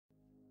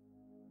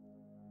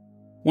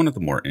One of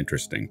the more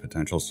interesting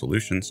potential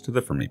solutions to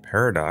the Fermi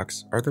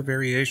Paradox are the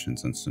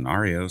variations and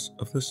scenarios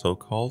of the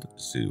so-called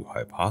zoo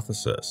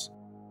hypothesis,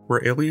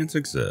 where aliens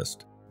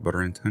exist but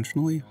are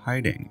intentionally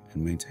hiding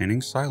and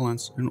maintaining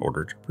silence in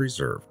order to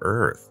preserve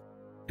Earth,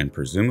 and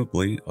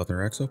presumably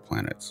other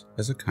exoplanets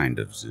as a kind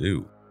of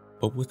zoo.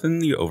 But within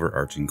the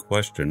overarching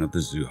question of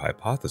the zoo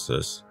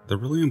hypothesis, the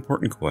really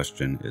important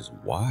question is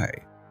why?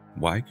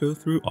 Why go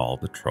through all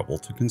the trouble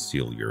to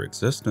conceal your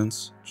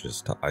existence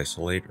just to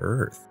isolate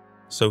Earth?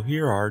 So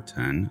here are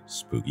 10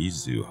 spooky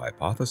zoo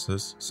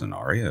hypothesis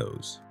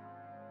scenarios.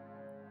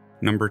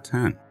 Number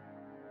 10.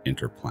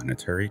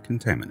 Interplanetary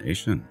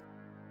contamination.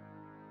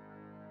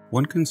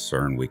 One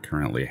concern we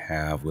currently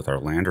have with our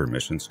lander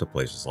missions to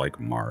places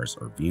like Mars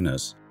or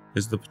Venus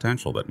is the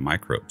potential that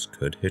microbes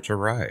could hitch a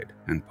ride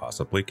and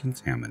possibly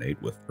contaminate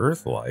with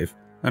Earth life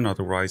an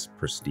otherwise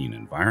pristine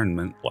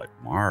environment like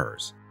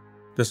Mars.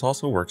 This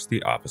also works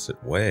the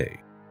opposite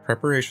way.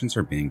 Preparations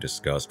are being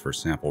discussed for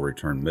sample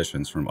return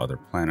missions from other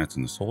planets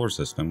in the solar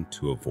system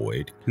to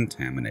avoid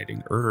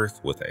contaminating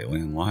Earth with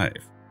alien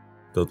life.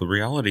 Though the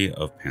reality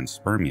of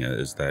panspermia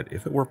is that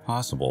if it were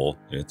possible,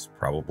 it's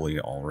probably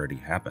already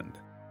happened.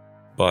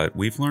 But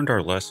we've learned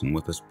our lesson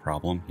with this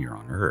problem here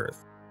on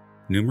Earth.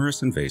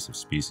 Numerous invasive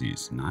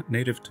species not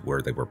native to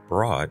where they were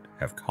brought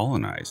have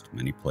colonized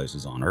many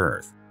places on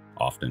Earth,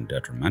 often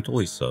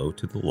detrimentally so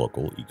to the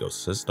local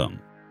ecosystem.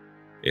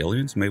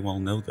 Aliens may well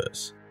know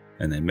this,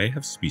 and they may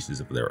have species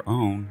of their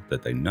own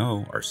that they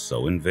know are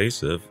so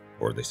invasive,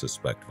 or they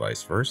suspect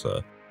vice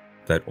versa,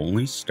 that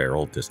only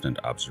sterile distant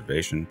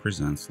observation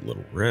presents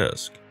little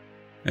risk.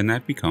 And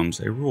that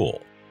becomes a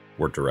rule,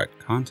 where direct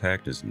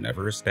contact is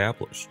never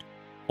established.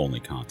 Only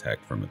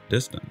contact from a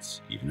distance,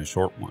 even a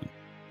short one,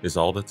 is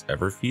all that's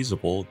ever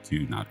feasible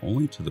due not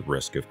only to the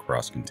risk of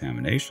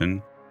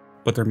cross-contamination,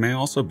 but there may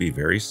also be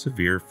very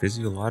severe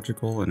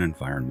physiological and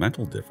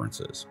environmental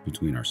differences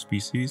between our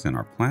species and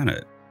our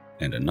planet,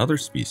 and another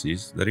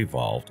species that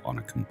evolved on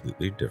a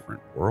completely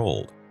different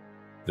world.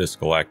 This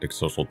galactic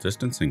social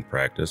distancing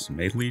practice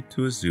may lead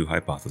to a zoo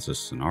hypothesis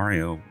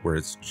scenario where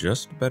it's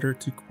just better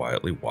to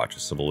quietly watch a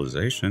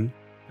civilization,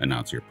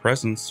 announce your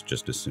presence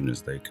just as soon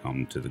as they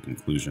come to the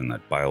conclusion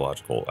that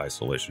biological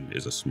isolation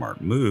is a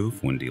smart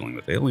move when dealing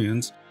with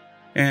aliens,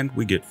 and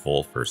we get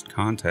full first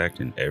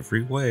contact in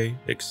every way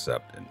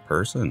except in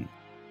person.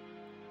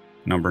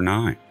 Number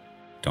 9.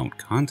 Don't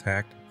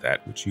contact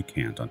that which you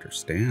can't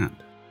understand.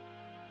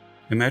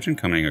 Imagine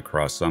coming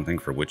across something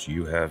for which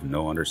you have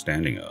no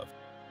understanding of.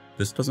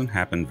 This doesn't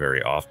happen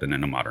very often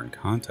in a modern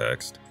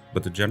context,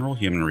 but the general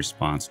human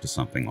response to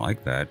something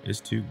like that is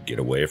to get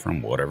away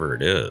from whatever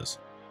it is.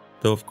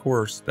 Though of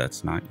course,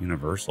 that's not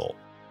universal.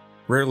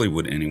 Rarely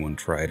would anyone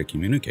try to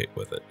communicate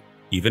with it,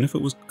 even if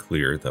it was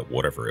clear that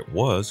whatever it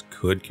was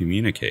could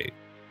communicate.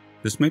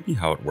 This may be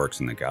how it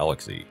works in the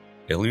galaxy.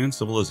 Alien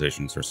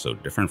civilizations are so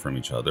different from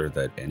each other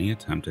that any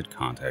attempted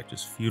contact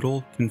is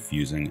futile,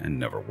 confusing, and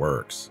never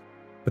works.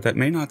 But that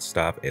may not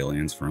stop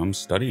aliens from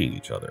studying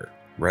each other.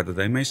 Rather,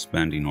 they may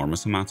spend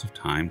enormous amounts of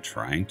time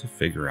trying to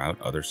figure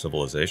out other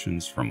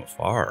civilizations from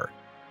afar.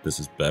 This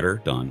is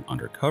better done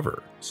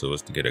undercover, so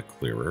as to get a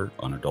clearer,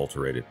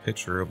 unadulterated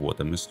picture of what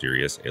the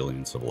mysterious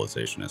alien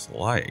civilization is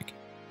like.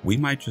 We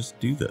might just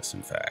do this,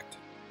 in fact.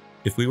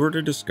 If we were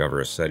to discover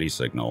a SETI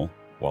signal,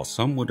 while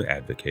some would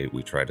advocate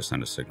we try to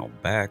send a signal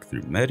back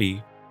through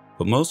METI,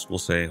 but most will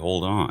say,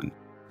 hold on,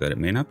 that it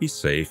may not be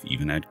safe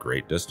even at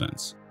great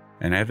distance,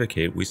 and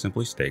advocate we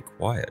simply stay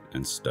quiet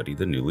and study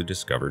the newly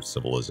discovered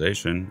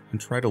civilization and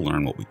try to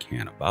learn what we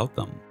can about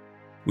them.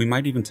 We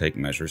might even take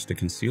measures to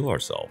conceal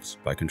ourselves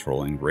by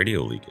controlling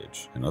radio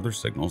leakage and other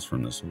signals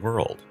from this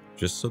world,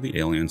 just so the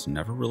aliens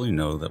never really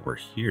know that we're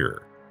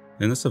here.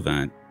 In this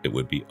event, it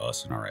would be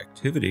us and our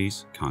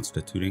activities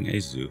constituting a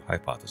zoo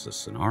hypothesis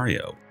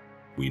scenario.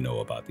 We know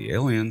about the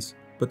aliens,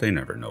 but they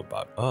never know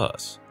about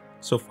us,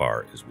 so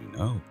far as we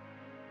know.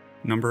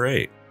 Number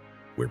 8.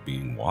 We're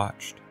being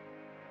watched.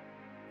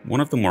 One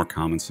of the more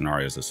common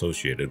scenarios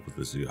associated with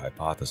the zoo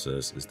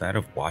hypothesis is that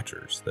of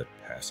watchers that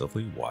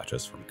passively watch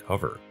us from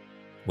cover,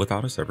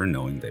 without us ever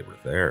knowing they were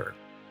there.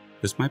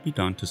 This might be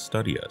done to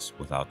study us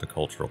without the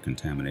cultural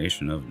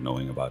contamination of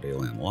knowing about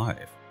alien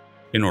life,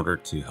 in order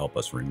to help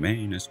us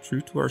remain as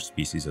true to our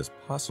species as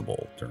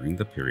possible during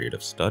the period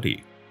of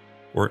study.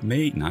 Or it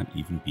may not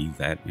even be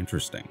that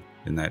interesting,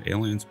 in that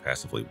aliens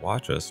passively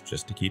watch us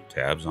just to keep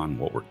tabs on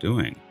what we're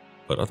doing,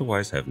 but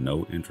otherwise have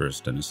no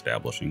interest in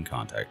establishing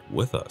contact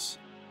with us.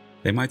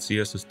 They might see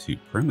us as too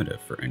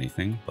primitive for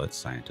anything but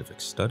scientific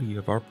study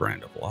of our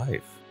brand of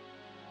life.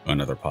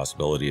 Another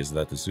possibility is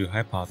that the zoo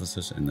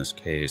hypothesis in this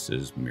case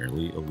is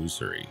merely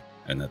illusory,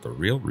 and that the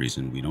real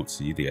reason we don't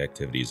see the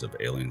activities of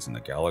aliens in the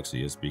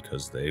galaxy is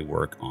because they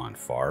work on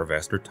far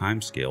vaster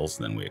timescales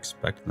than we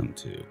expect them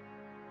to.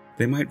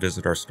 They might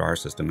visit our star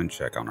system and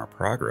check on our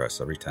progress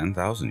every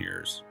 10,000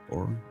 years,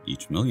 or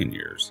each million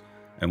years,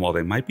 and while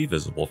they might be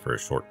visible for a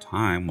short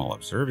time while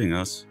observing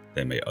us,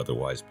 they may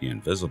otherwise be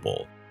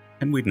invisible,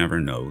 and we'd never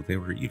know they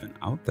were even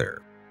out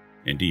there.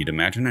 Indeed,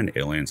 imagine an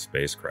alien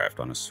spacecraft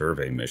on a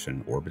survey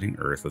mission orbiting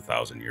Earth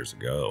 1,000 years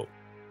ago.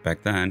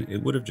 Back then,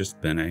 it would have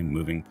just been a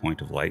moving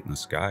point of light in the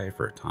sky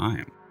for a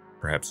time,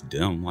 perhaps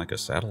dim like a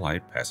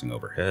satellite passing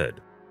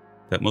overhead,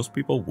 that most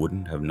people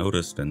wouldn't have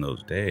noticed in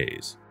those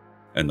days,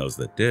 and those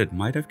that did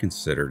might have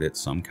considered it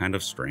some kind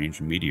of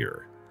strange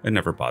meteor and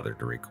never bothered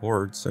to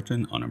record such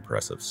an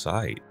unimpressive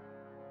sight.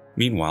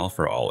 Meanwhile,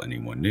 for all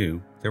anyone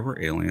knew, there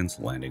were aliens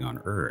landing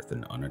on Earth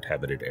in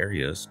uninhabited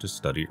areas to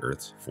study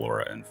Earth's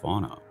flora and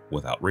fauna,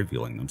 without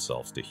revealing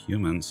themselves to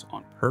humans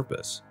on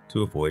purpose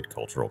to avoid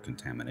cultural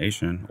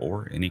contamination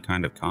or any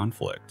kind of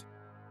conflict.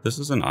 This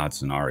is an odd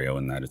scenario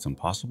in that it's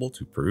impossible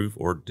to prove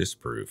or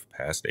disprove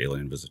past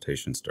alien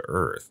visitations to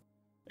Earth.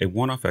 A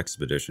one-off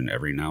expedition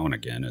every now and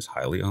again is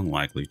highly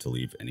unlikely to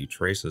leave any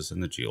traces in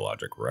the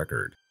geologic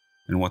record,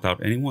 and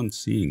without anyone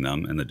seeing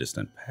them in the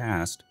distant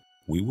past,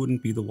 we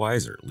wouldn't be the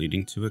wiser,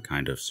 leading to a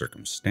kind of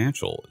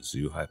circumstantial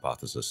zoo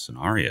hypothesis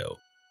scenario.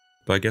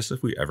 But I guess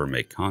if we ever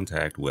make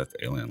contact with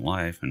alien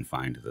life and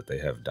find that they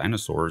have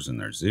dinosaurs in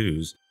their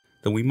zoos,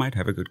 then we might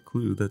have a good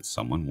clue that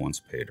someone once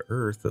paid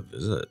Earth a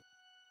visit.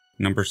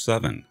 Number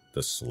 7.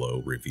 The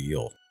slow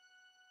reveal.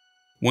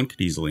 One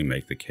could easily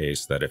make the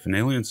case that if an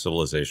alien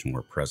civilization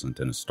were present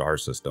in a star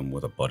system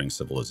with a budding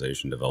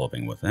civilization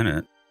developing within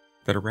it,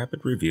 that a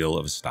rapid reveal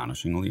of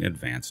astonishingly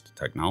advanced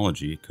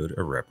technology could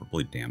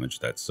irreparably damage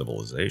that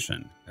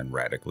civilization and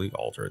radically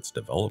alter its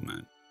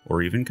development,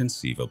 or even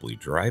conceivably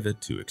drive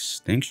it to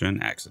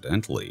extinction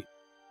accidentally.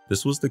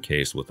 This was the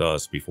case with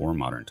us before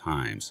modern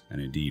times, and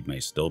indeed may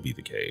still be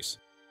the case.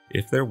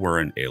 If there were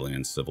an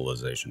alien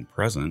civilization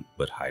present,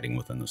 but hiding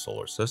within the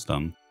solar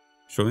system,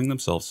 showing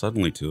themselves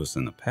suddenly to us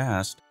in the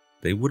past,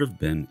 they would have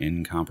been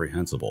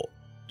incomprehensible,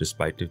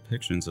 despite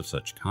depictions of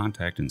such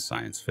contact in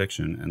science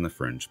fiction and the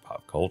fringe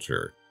pop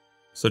culture.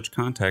 Such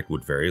contact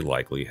would very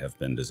likely have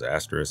been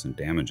disastrous and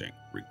damaging,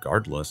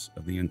 regardless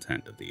of the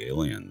intent of the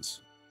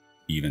aliens.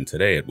 Even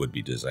today it would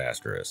be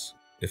disastrous.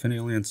 If an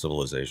alien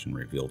civilization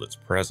revealed its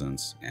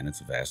presence and its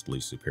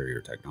vastly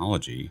superior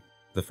technology,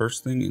 the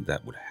first thing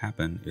that would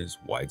happen is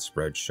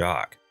widespread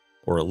shock,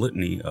 or a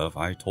litany of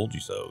I told you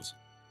so's.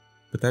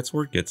 But that's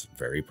where it gets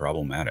very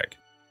problematic.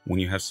 When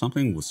you have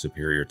something with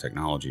superior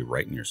technology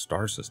right in your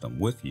star system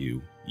with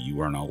you, you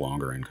are no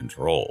longer in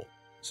control.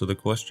 So the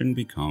question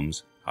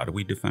becomes, how do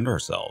we defend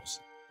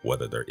ourselves?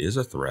 Whether there is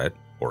a threat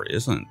or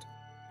isn't.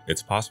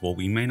 It's possible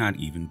we may not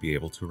even be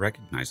able to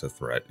recognize a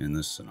threat in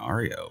this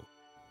scenario.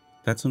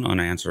 That's an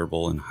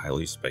unanswerable and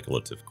highly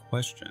speculative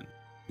question.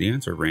 The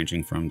answer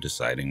ranging from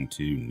deciding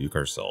to nuke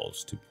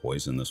ourselves to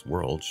poison this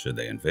world should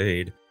they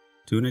invade,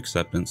 to an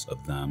acceptance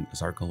of them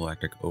as our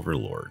galactic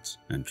overlords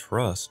and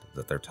trust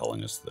that they're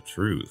telling us the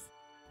truth,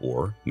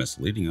 or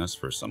misleading us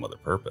for some other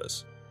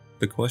purpose.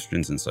 The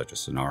questions in such a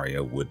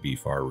scenario would be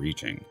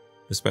far-reaching,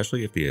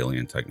 especially if the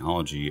alien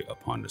technology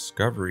upon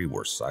discovery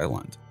were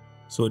silent,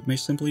 so it may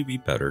simply be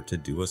better to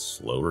do a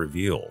slow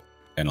reveal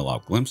and allow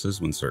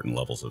glimpses when certain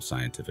levels of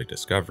scientific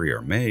discovery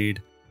are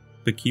made,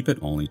 but keep it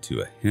only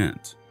to a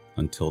hint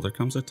until there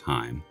comes a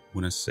time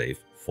when a safe,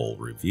 full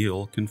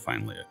reveal can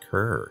finally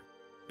occur.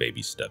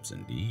 Baby steps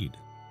indeed.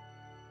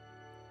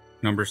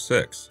 Number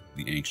 6.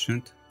 The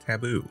ancient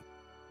taboo.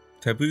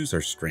 Taboos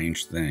are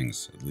strange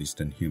things, at least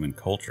in human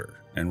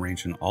culture, and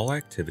range in all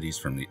activities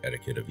from the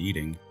etiquette of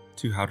eating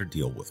to how to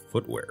deal with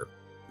footwear.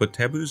 But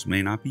taboos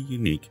may not be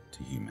unique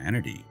to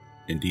humanity.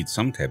 Indeed,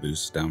 some taboos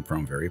stem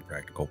from very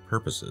practical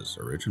purposes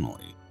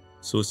originally.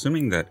 So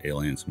assuming that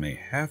aliens may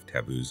have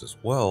taboos as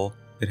well,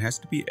 it has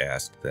to be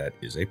asked that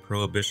is a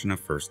prohibition of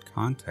first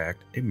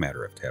contact a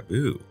matter of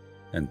taboo?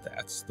 And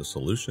that's the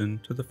solution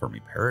to the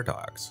Fermi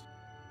Paradox.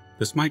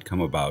 This might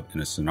come about in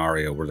a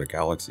scenario where the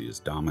galaxy is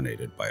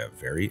dominated by a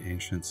very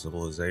ancient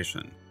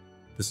civilization.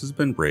 This has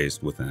been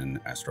raised within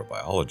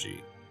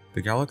astrobiology.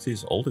 The galaxy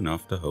is old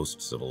enough to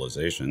host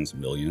civilizations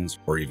millions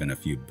or even a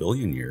few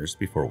billion years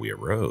before we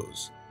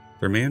arose.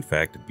 There may in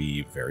fact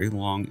be very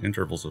long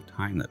intervals of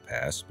time that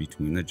pass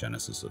between the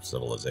genesis of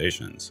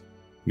civilizations,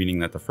 meaning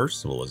that the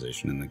first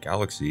civilization in the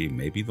galaxy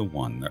may be the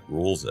one that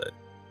rules it.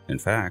 In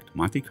fact,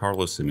 Monte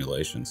Carlo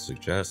simulations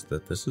suggest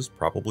that this is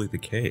probably the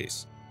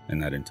case,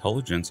 and that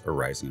intelligence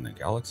arising in the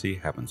galaxy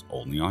happens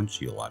only on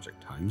geologic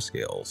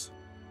timescales.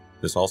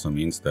 This also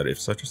means that if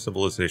such a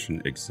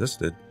civilization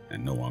existed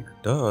and no longer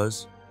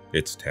does,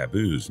 its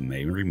taboos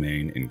may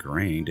remain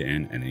ingrained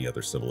in any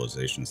other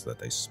civilizations that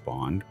they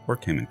spawned or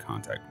came in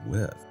contact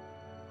with,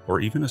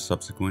 or even a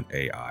subsequent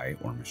AI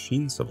or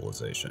machine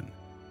civilization.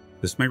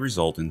 This may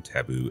result in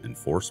taboo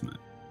enforcement,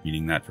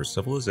 meaning that for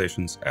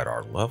civilizations at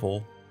our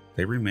level,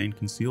 they remain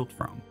concealed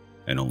from,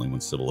 and only when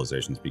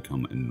civilizations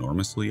become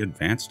enormously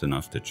advanced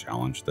enough to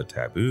challenge the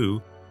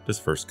taboo does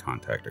first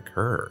contact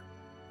occur,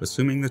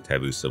 assuming the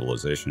taboo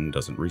civilization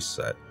doesn't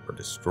reset or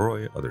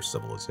destroy other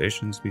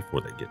civilizations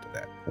before they get to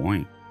that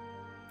point.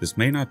 This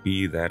may not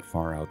be that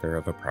far out there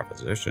of a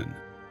proposition.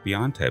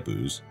 Beyond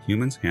taboos,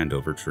 humans hand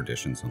over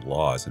traditions and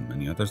laws and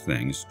many other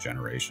things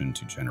generation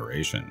to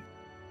generation.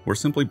 We're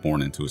simply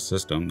born into a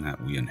system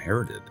that we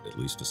inherited, at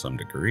least to some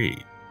degree.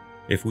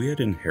 If we had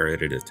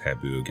inherited a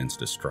taboo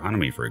against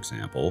astronomy, for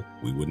example,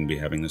 we wouldn't be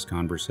having this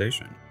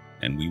conversation,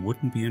 and we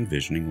wouldn't be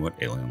envisioning what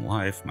alien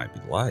life might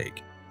be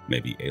like.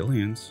 Maybe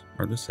aliens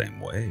are the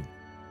same way.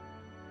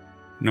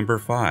 Number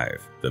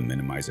 5. The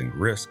minimizing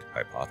risk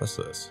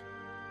hypothesis.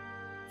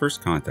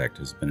 First contact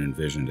has been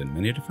envisioned in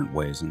many different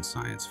ways in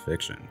science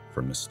fiction,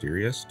 from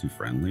mysterious to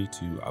friendly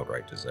to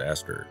outright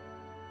disaster.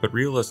 But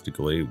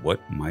realistically, what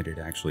might it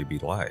actually be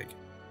like?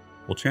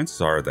 Well, chances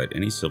are that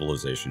any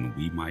civilization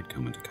we might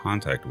come into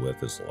contact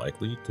with is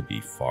likely to be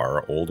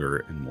far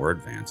older and more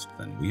advanced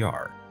than we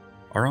are.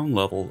 Our own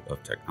level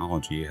of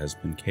technology has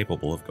been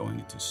capable of going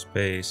into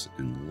space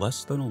in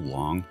less than a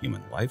long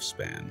human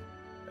lifespan.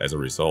 As a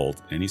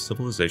result, any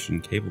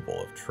civilization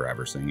capable of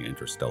traversing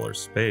interstellar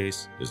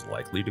space is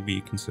likely to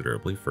be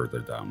considerably further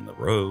down the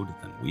road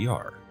than we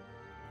are.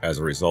 As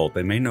a result,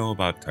 they may know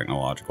about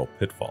technological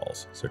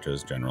pitfalls, such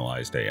as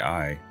generalized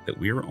AI, that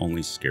we are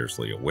only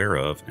scarcely aware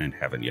of and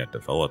haven't yet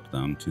developed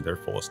them to their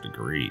fullest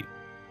degree.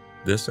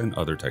 This and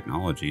other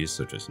technologies,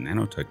 such as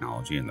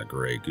nanotechnology and the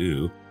gray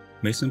goo,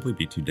 may simply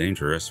be too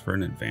dangerous for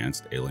an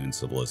advanced alien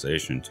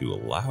civilization to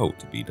allow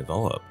to be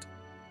developed,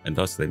 and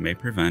thus they may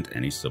prevent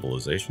any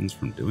civilizations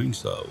from doing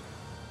so.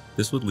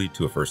 This would lead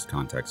to a first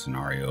contact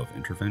scenario of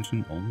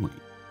intervention only,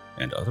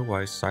 and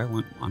otherwise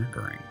silent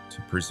monitoring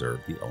to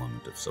preserve the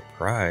element of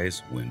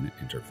surprise when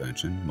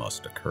intervention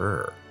must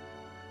occur.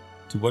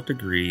 To what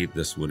degree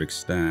this would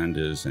extend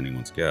is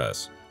anyone's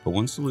guess, but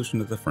one solution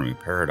to the Fermi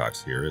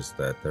Paradox here is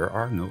that there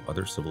are no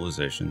other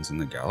civilizations in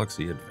the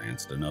galaxy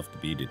advanced enough to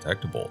be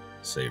detectable,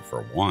 save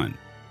for one,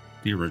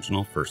 the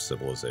original first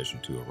civilization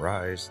to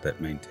arise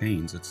that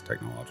maintains its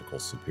technological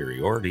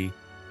superiority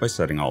by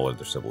setting all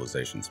other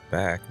civilizations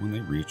back when they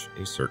reach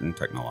a certain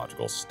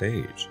technological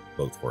stage,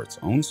 both for its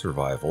own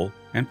survival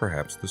and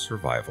perhaps the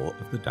survival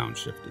of the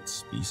downshifted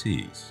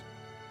species.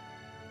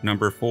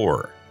 Number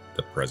 4.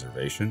 The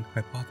preservation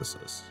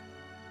hypothesis.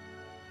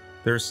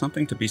 There is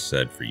something to be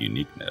said for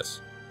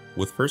uniqueness.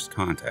 With first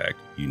contact,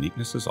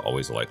 uniqueness is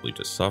always likely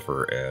to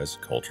suffer as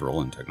cultural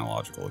and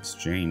technological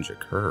exchange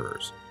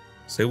occurs.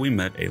 Say we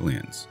met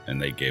aliens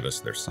and they gave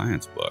us their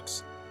science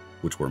books,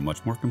 which were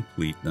much more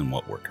complete than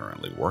what we're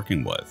currently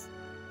working with.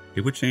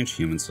 It would change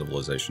human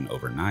civilization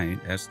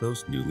overnight as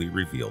those newly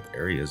revealed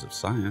areas of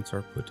science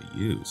are put to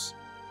use.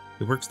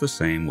 It works the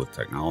same with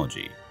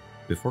technology.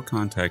 Before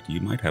contact, you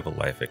might have a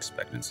life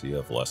expectancy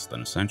of less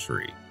than a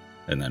century,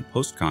 and then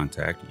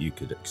post-contact, you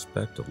could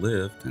expect to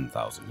live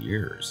 10,000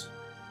 years.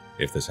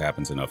 If this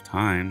happens enough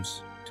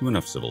times, to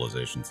enough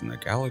civilizations in the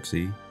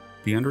galaxy,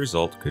 the end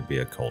result could be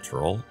a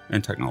cultural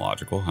and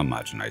technological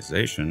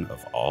homogenization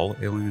of all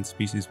alien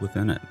species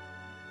within it.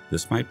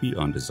 This might be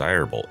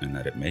undesirable in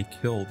that it may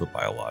kill the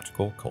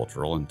biological,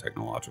 cultural, and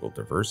technological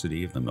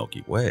diversity of the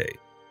Milky Way,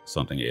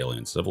 something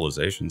alien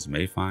civilizations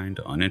may find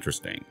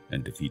uninteresting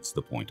and defeats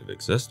the point of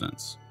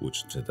existence,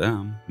 which to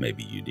them may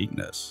be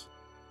uniqueness.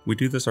 We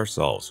do this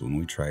ourselves when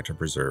we try to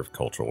preserve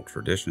cultural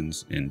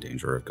traditions in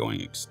danger of going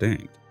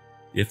extinct.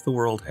 If the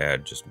world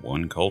had just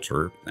one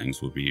culture,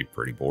 things would be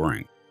pretty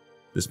boring.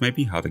 This may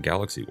be how the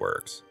galaxy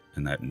works,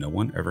 and that no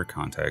one ever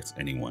contacts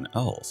anyone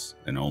else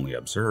and only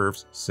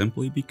observes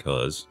simply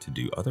because to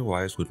do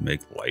otherwise would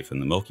make life in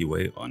the Milky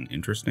Way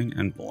uninteresting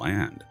and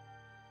bland.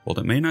 While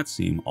it may not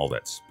seem all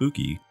that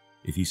spooky,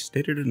 if you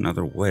state it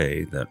another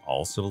way that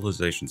all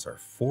civilizations are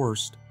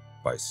forced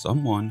by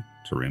someone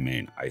to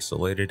remain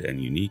isolated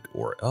and unique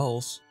or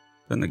else,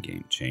 then the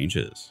game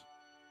changes.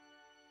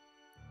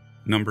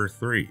 Number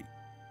 3.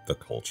 The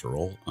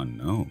cultural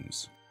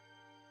unknowns.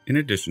 In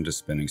addition to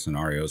spinning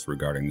scenarios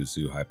regarding the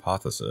zoo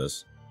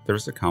hypothesis, there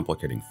is a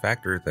complicating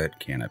factor that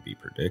cannot be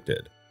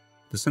predicted.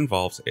 This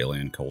involves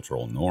alien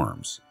cultural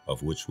norms,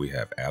 of which we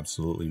have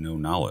absolutely no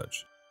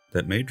knowledge,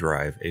 that may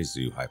drive a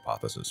zoo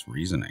hypothesis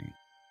reasoning.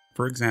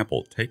 For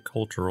example, take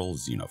cultural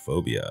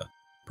xenophobia.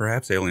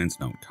 Perhaps aliens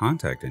don't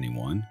contact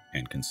anyone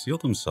and conceal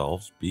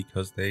themselves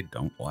because they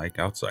don't like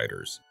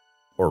outsiders.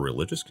 Or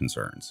religious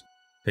concerns.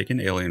 Take an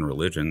alien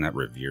religion that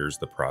reveres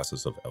the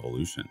process of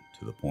evolution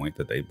to the point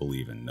that they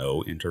believe in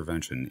no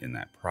intervention in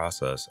that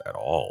process at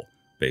all,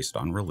 based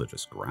on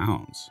religious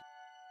grounds.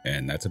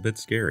 And that's a bit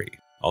scary.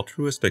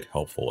 Altruistic,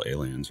 helpful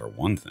aliens are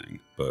one thing,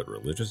 but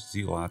religious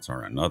zealots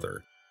are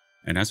another.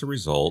 And as a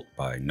result,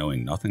 by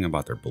knowing nothing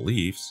about their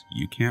beliefs,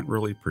 you can't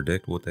really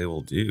predict what they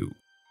will do.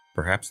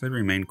 Perhaps they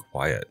remain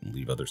quiet and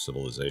leave other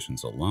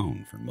civilizations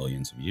alone for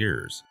millions of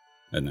years,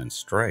 and then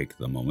strike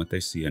the moment they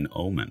see an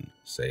omen,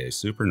 say a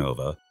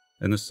supernova,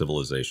 and the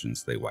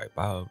civilizations they wipe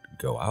out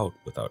go out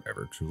without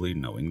ever truly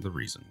knowing the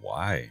reason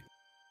why.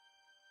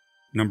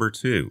 Number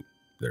 2.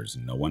 There's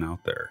no one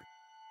out there.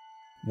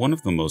 One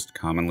of the most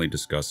commonly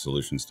discussed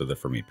solutions to the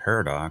Fermi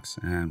Paradox,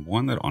 and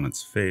one that on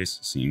its face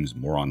seems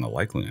more on the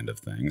likely end of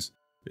things,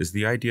 is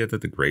the idea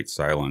that the Great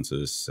Silence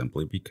is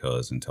simply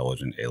because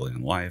intelligent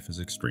alien life is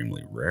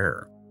extremely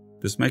rare.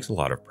 This makes a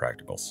lot of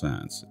practical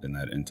sense, in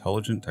that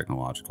intelligent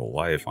technological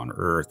life on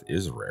Earth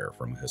is rare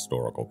from a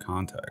historical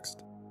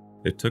context.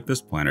 It took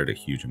this planet a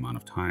huge amount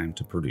of time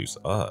to produce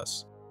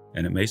us,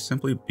 and it may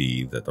simply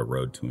be that the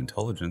road to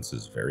intelligence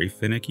is very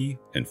finicky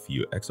and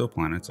few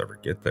exoplanets ever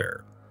get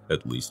there,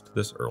 at least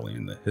this early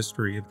in the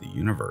history of the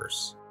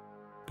universe.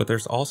 But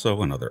there's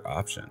also another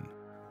option.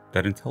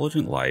 that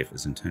intelligent life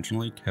is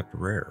intentionally kept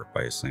rare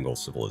by a single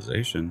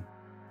civilization,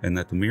 and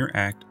that the mere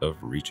act of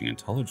reaching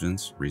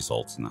intelligence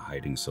results in the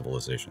hiding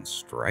civilization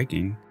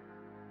striking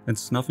and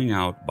snuffing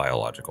out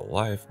biological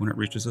life when it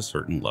reaches a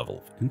certain level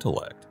of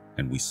intellect,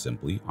 and we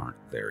simply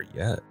aren't there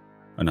yet.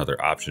 Another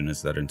option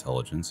is that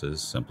intelligence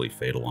is simply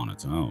fatal on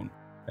its own,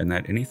 and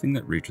that anything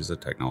that reaches a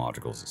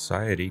technological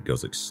society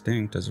goes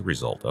extinct as a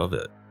result of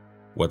it,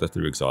 whether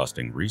through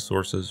exhausting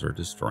resources or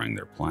destroying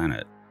their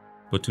planet.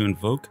 But to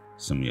invoke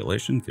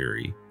simulation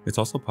theory, it's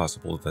also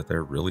possible that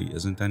there really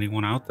isn't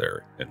anyone out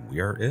there, and we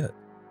are it,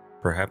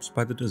 perhaps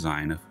by the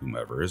design of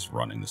whomever is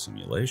running the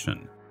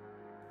simulation.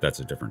 That's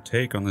a different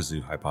take on the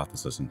zoo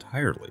hypothesis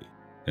entirely,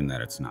 in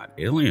that it's not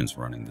aliens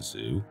running the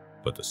zoo,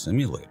 but the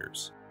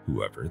simulators,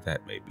 whoever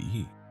that may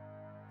be.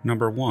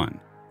 Number 1.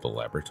 The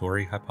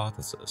laboratory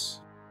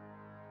hypothesis.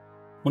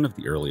 One of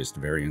the earliest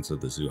variants of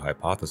the zoo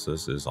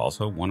hypothesis is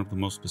also one of the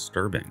most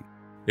disturbing.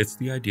 It's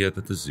the idea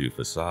that the zoo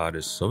facade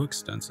is so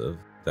extensive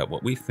that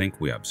what we think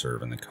we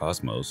observe in the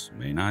cosmos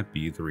may not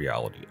be the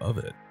reality of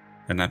it,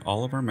 and that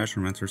all of our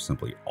measurements are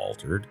simply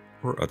altered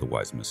or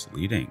otherwise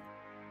misleading.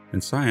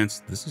 In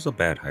science, this is a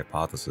bad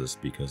hypothesis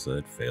because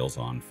it fails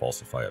on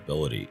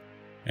falsifiability,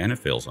 and it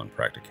fails on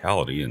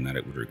practicality in that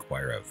it would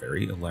require a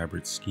very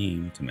elaborate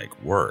scheme to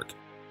make work.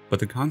 But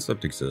the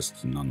concept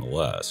exists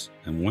nonetheless,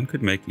 and one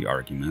could make the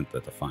argument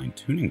that the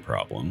fine-tuning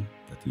problem,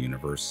 that the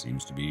universe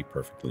seems to be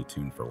perfectly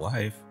tuned for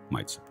life,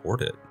 might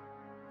support it.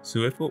 So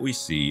if what we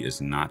see is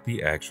not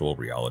the actual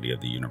reality of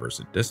the universe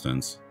at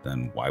distance,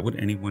 then why would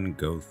anyone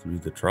go through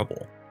the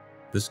trouble?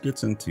 This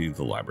gets into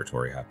the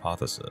laboratory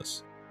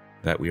hypothesis,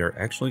 that we are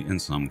actually in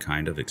some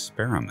kind of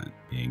experiment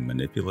being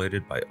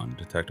manipulated by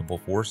undetectable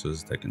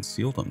forces that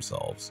conceal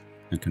themselves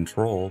and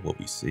control what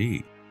we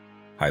see.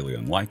 Highly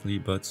unlikely,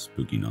 but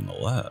spooky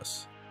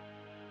nonetheless.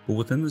 But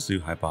within the zoo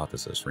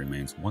hypothesis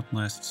remains one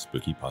last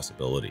spooky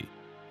possibility,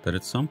 that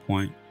at some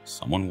point,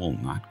 someone will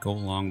not go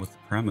along with the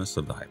premise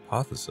of the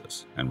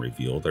hypothesis and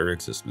reveal their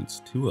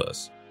existence to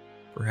us,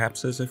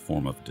 perhaps as a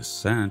form of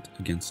dissent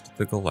against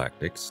the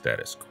galactic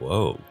status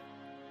quo,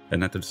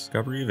 and that the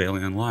discovery of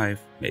alien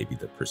life may be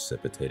the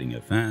precipitating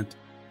event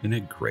in a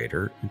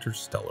greater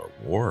interstellar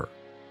war.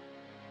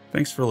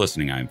 Thanks for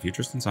listening. I am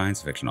futurist and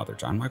science fiction author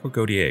John Michael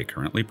Godier,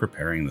 currently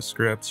preparing the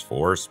scripts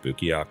for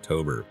Spooky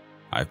October.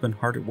 I've been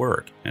hard at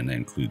work, and they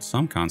include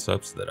some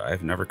concepts that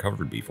I've never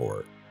covered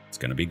before. It's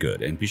going to be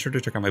good, and be sure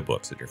to check out my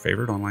books at your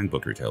favorite online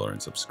book retailer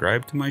and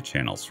subscribe to my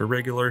channels for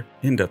regular,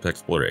 in-depth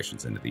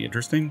explorations into the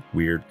interesting,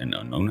 weird, and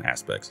unknown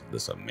aspects of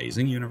this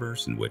amazing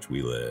universe in which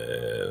we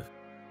live.